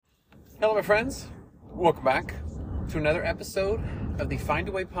Hello, my friends. Welcome back to another episode of the Find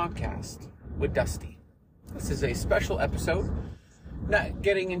a Way podcast with Dusty. This is a special episode, not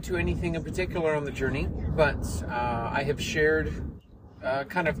getting into anything in particular on the journey, but I have shared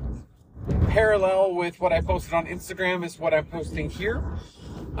kind of parallel with what I posted on Instagram is what I'm posting here.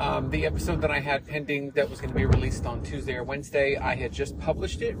 The episode that I had pending that was going to be released on Tuesday or Wednesday, I had just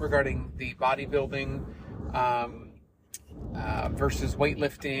published it regarding the bodybuilding versus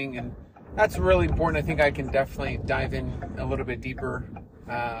weightlifting, and that's really important. I think I can definitely dive in a little bit deeper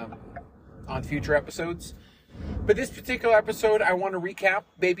on future episodes. But this particular episode, I want to recap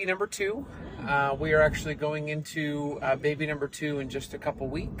baby number 2. We are actually going into baby number 2 in just a couple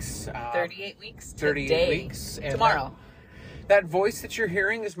weeks. 38 weeks 38 today. weeks. And Tomorrow. That voice that you're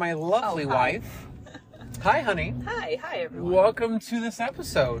hearing is my lovely wife. Hi, honey. Hi everyone. Welcome to this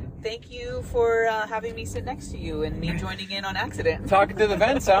episode. Thank you for having me sit next to you and me joining in on accident. Talking to the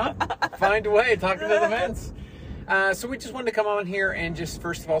vents, huh? Find a way, talking to the vents. So we just wanted to come on here and just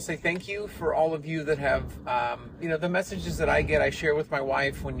first of all say thank you for all of you that have, the messages that I get, I share with my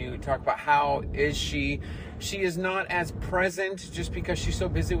wife when you talk about how is she. She is not as present just because she's so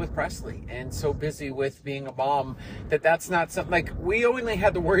busy with Presley and so busy with being a mom that's not something like we only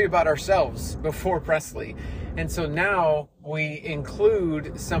had to worry about ourselves before Presley. And so now we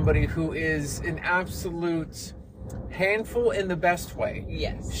include somebody who is an absolute handful in the best way.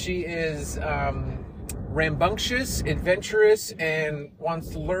 Yes. She is rambunctious, adventurous, and wants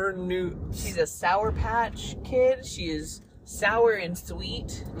to learn new. She's a Sour Patch kid. She is sour and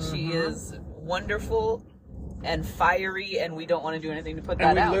sweet. Mm-hmm. She is wonderful and fiery, and we don't want to do anything to put that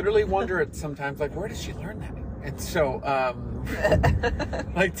And we out. literally wonder it sometimes, like, where did she learn that? And so,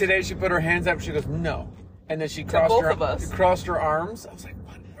 like today, she put her hands up. She goes, "No," and then she crossed her arms. I was like,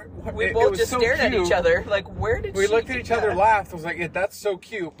 "What?" We it both was just so stared at cute. each other, like, where did We she looked at do each other, that? laughed. I was like, yeah, "That's so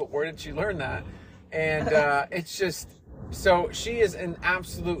cute," but where did she learn that? And it's just. So she is an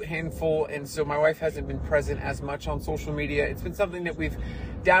absolute handful, and so my wife hasn't been present as much on social media. It's been something that we've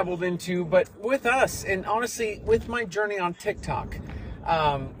dabbled into, but with us, and honestly, with my journey on TikTok,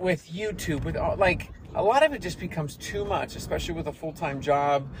 with YouTube, with like a lot of it just becomes too much, especially with a full-time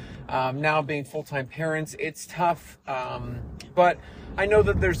job. Now being full-time parents, it's tough. But I know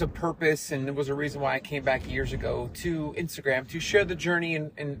that there's a purpose, and there was a reason why I came back years ago to Instagram to share the journey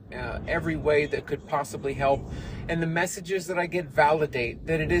in every way that could possibly help. And the messages that I get validate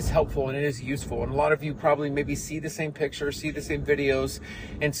that it is helpful and it is useful. And a lot of you probably maybe see the same pictures, see the same videos,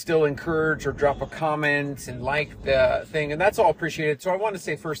 and still encourage or drop a comment and like the thing. And that's all appreciated. So I want to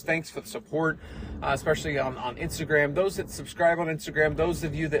say first, thanks for the support. Especially on Instagram, those that subscribe on Instagram, those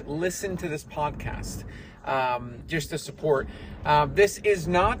of you that listen to this podcast, just to support. This is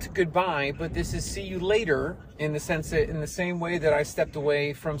not goodbye, but this is see you later, in the sense that in the same way that I stepped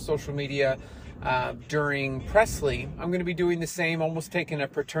away from social media during Presley, I'm going to be doing the same, almost taking a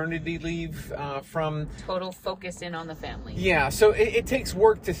paternity leave from... Total focus in on the family. Yeah, so it takes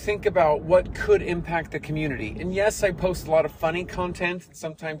work to think about what could impact the community. And yes, I post a lot of funny content,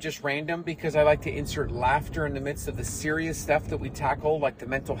 sometimes just random, because I like to insert laughter in the midst of the serious stuff that we tackle, like the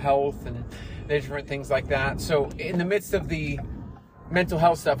mental health and different things like that. So in the midst of the mental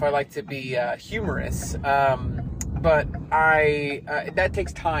health stuff, I like to be humorous. But that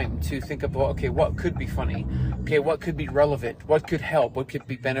takes time to think of, okay, what could be funny? Okay, what could be relevant? What could help? What could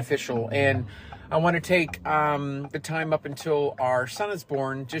be beneficial? And I want to take the time up until our son is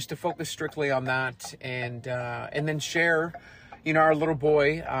born just to focus strictly on that, and then share, our little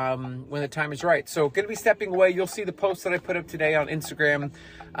boy when the time is right. So going to be stepping away. You'll see the post that I put up today on Instagram.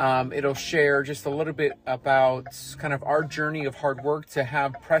 It'll share just a little bit about kind of our journey of hard work to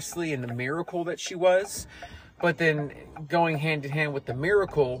have Presley and the miracle that she was. But then going hand in hand with the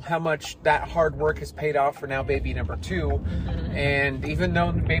miracle, how much that hard work has paid off for now baby number 2. Mm-hmm. And even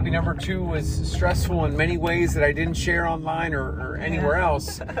though baby number 2 was stressful in many ways that I didn't share online or anywhere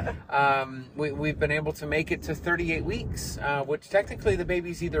else, we've been able to make it to 38 weeks, which technically the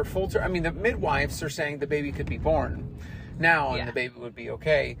baby's either full term. I mean, the midwives are saying the baby could be born now and the baby would be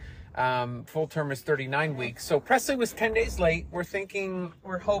okay. Full term is 39 weeks. So Presley was 10 days late. We're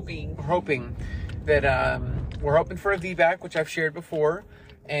hoping that we're hoping for a VBAC, which I've shared before,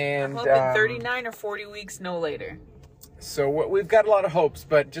 and I'm hoping 39 or 40 weeks, no later. So we've got a lot of hopes,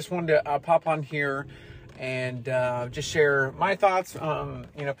 but just wanted to pop on here and just share my thoughts.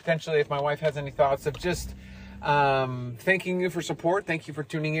 Potentially if my wife has any thoughts of just thanking you for support. Thank you for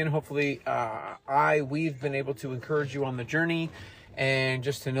tuning in. Hopefully we've been able to encourage you on the journey, and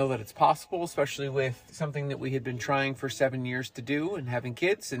just to know that it's possible, especially with something that we had been trying for 7 years to do and having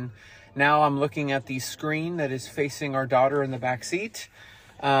kids. And now I'm looking at the screen that is facing our daughter in the back seat.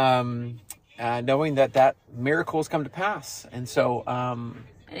 knowing that miracle has come to pass. And so,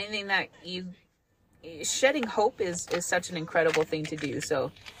 anything that shedding hope is such an incredible thing to do.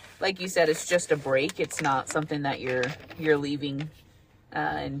 So, like you said, it's just a break. It's not something that you're leaving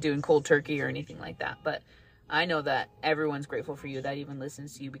and doing cold turkey or anything like that. But I know that everyone's grateful for you that even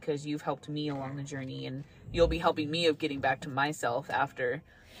listens to you, because you've helped me along the journey, and you'll be helping me of getting back to myself after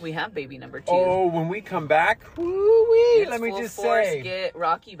we have baby number 2. Oh, when we come back, woo-wee, let me just say, get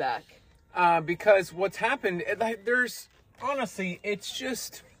Rocky back. Because what's happened, there's honestly, it's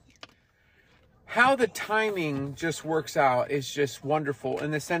just how the timing just works out is just wonderful,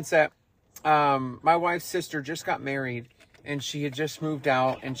 in the sense that my wife's sister just got married, and she had just moved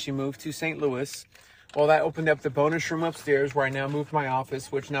out, and she moved to St. Louis. Well, that opened up the bonus room upstairs, where I now moved my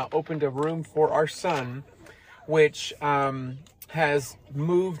office, which now opened a room for our son, which has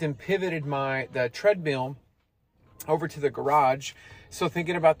moved and pivoted the treadmill over to the garage. So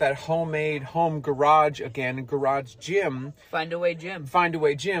thinking about that homemade home garage again, garage gym. Find a way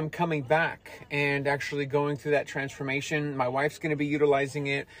gym coming back and actually going through that transformation. My wife's going to be utilizing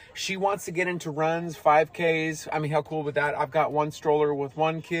it. She wants to get into runs, 5Ks. I mean, how cool would that? I've got one stroller with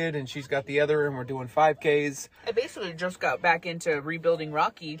one kid and she's got the other, and we're doing 5Ks. I basically just got back into rebuilding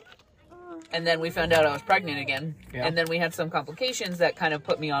Rocky, and then we found out I was pregnant again. Yeah. And then we had some complications that kind of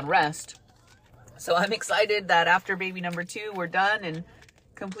put me on rest. So I'm excited that after baby number 2, we're done and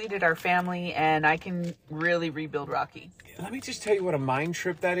completed our family, and I can really rebuild Rocky. Let me just tell you what a mind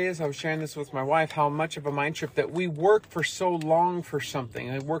trip that is. I was sharing this with my wife, how much of a mind trip that we work for so long for something.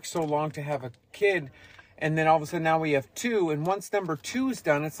 I work so long to have a kid, and then all of a sudden now we have 2. And once number 2 is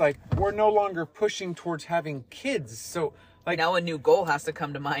done, it's like we're no longer pushing towards having kids. So like now a new goal has to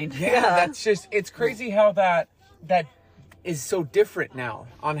come to mind. Yeah, that's just, it's crazy how that is so different now,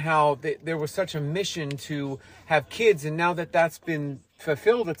 on how there was such a mission to have kids, and now that that's been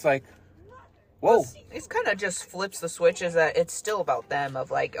fulfilled, it's like, whoa. It's kind of just flips the switch, is that it's still about them, of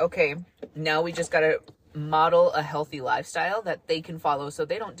like, okay, now we just got to model a healthy lifestyle that they can follow, so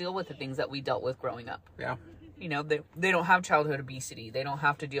they don't deal with the things that we dealt with growing up. Yeah. You know, they don't have childhood obesity. They don't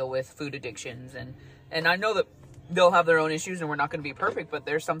have to deal with food addictions. And I know that they'll have their own issues and we're not going to be perfect, but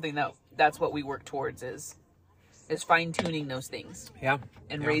there's something that's what we work towards, is fine-tuning those things. Yeah.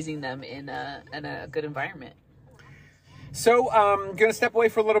 And raising them in a good environment. So I'm going to step away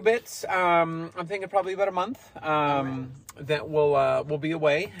for a little bit. I'm thinking probably about a month that we'll be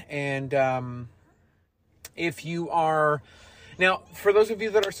away. And if you are... Now, for those of you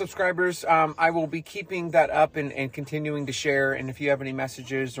that are subscribers, I will be keeping that up and continuing to share. And if you have any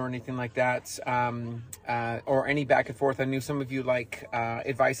messages or anything like that, or any back and forth, I knew some of you like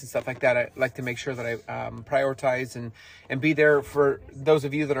advice and stuff like that. I like to make sure that I prioritize and be there for those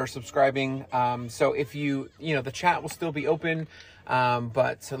of you that are subscribing. So if the chat will still be open.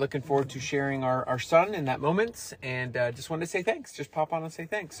 But looking forward to sharing our son in that moment, and just wanted to say thanks. Just pop on and say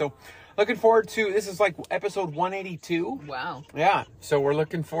thanks. So looking forward to, this is like episode 182. Wow. Yeah. So we're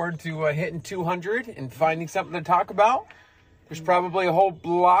looking forward to hitting 200 and finding something to talk about. There's probably a whole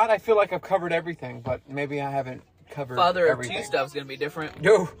lot. I feel like I've covered everything, but maybe I haven't covered Father everything. of 2 stuff's going to be different.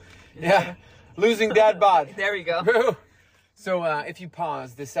 No. Yeah. Losing dad bod. There we go. So if you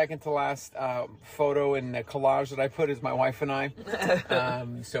pause, the second to last photo and the collage that I put is my wife and I.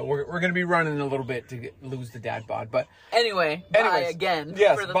 So we're going to be running a little bit to lose the dad bod. But anyways, bye again.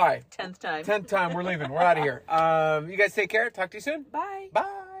 Yes, for the bye. 10th time. 10th time, we're leaving. We're out of here. You guys take care. Talk to you soon. Bye.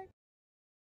 Bye.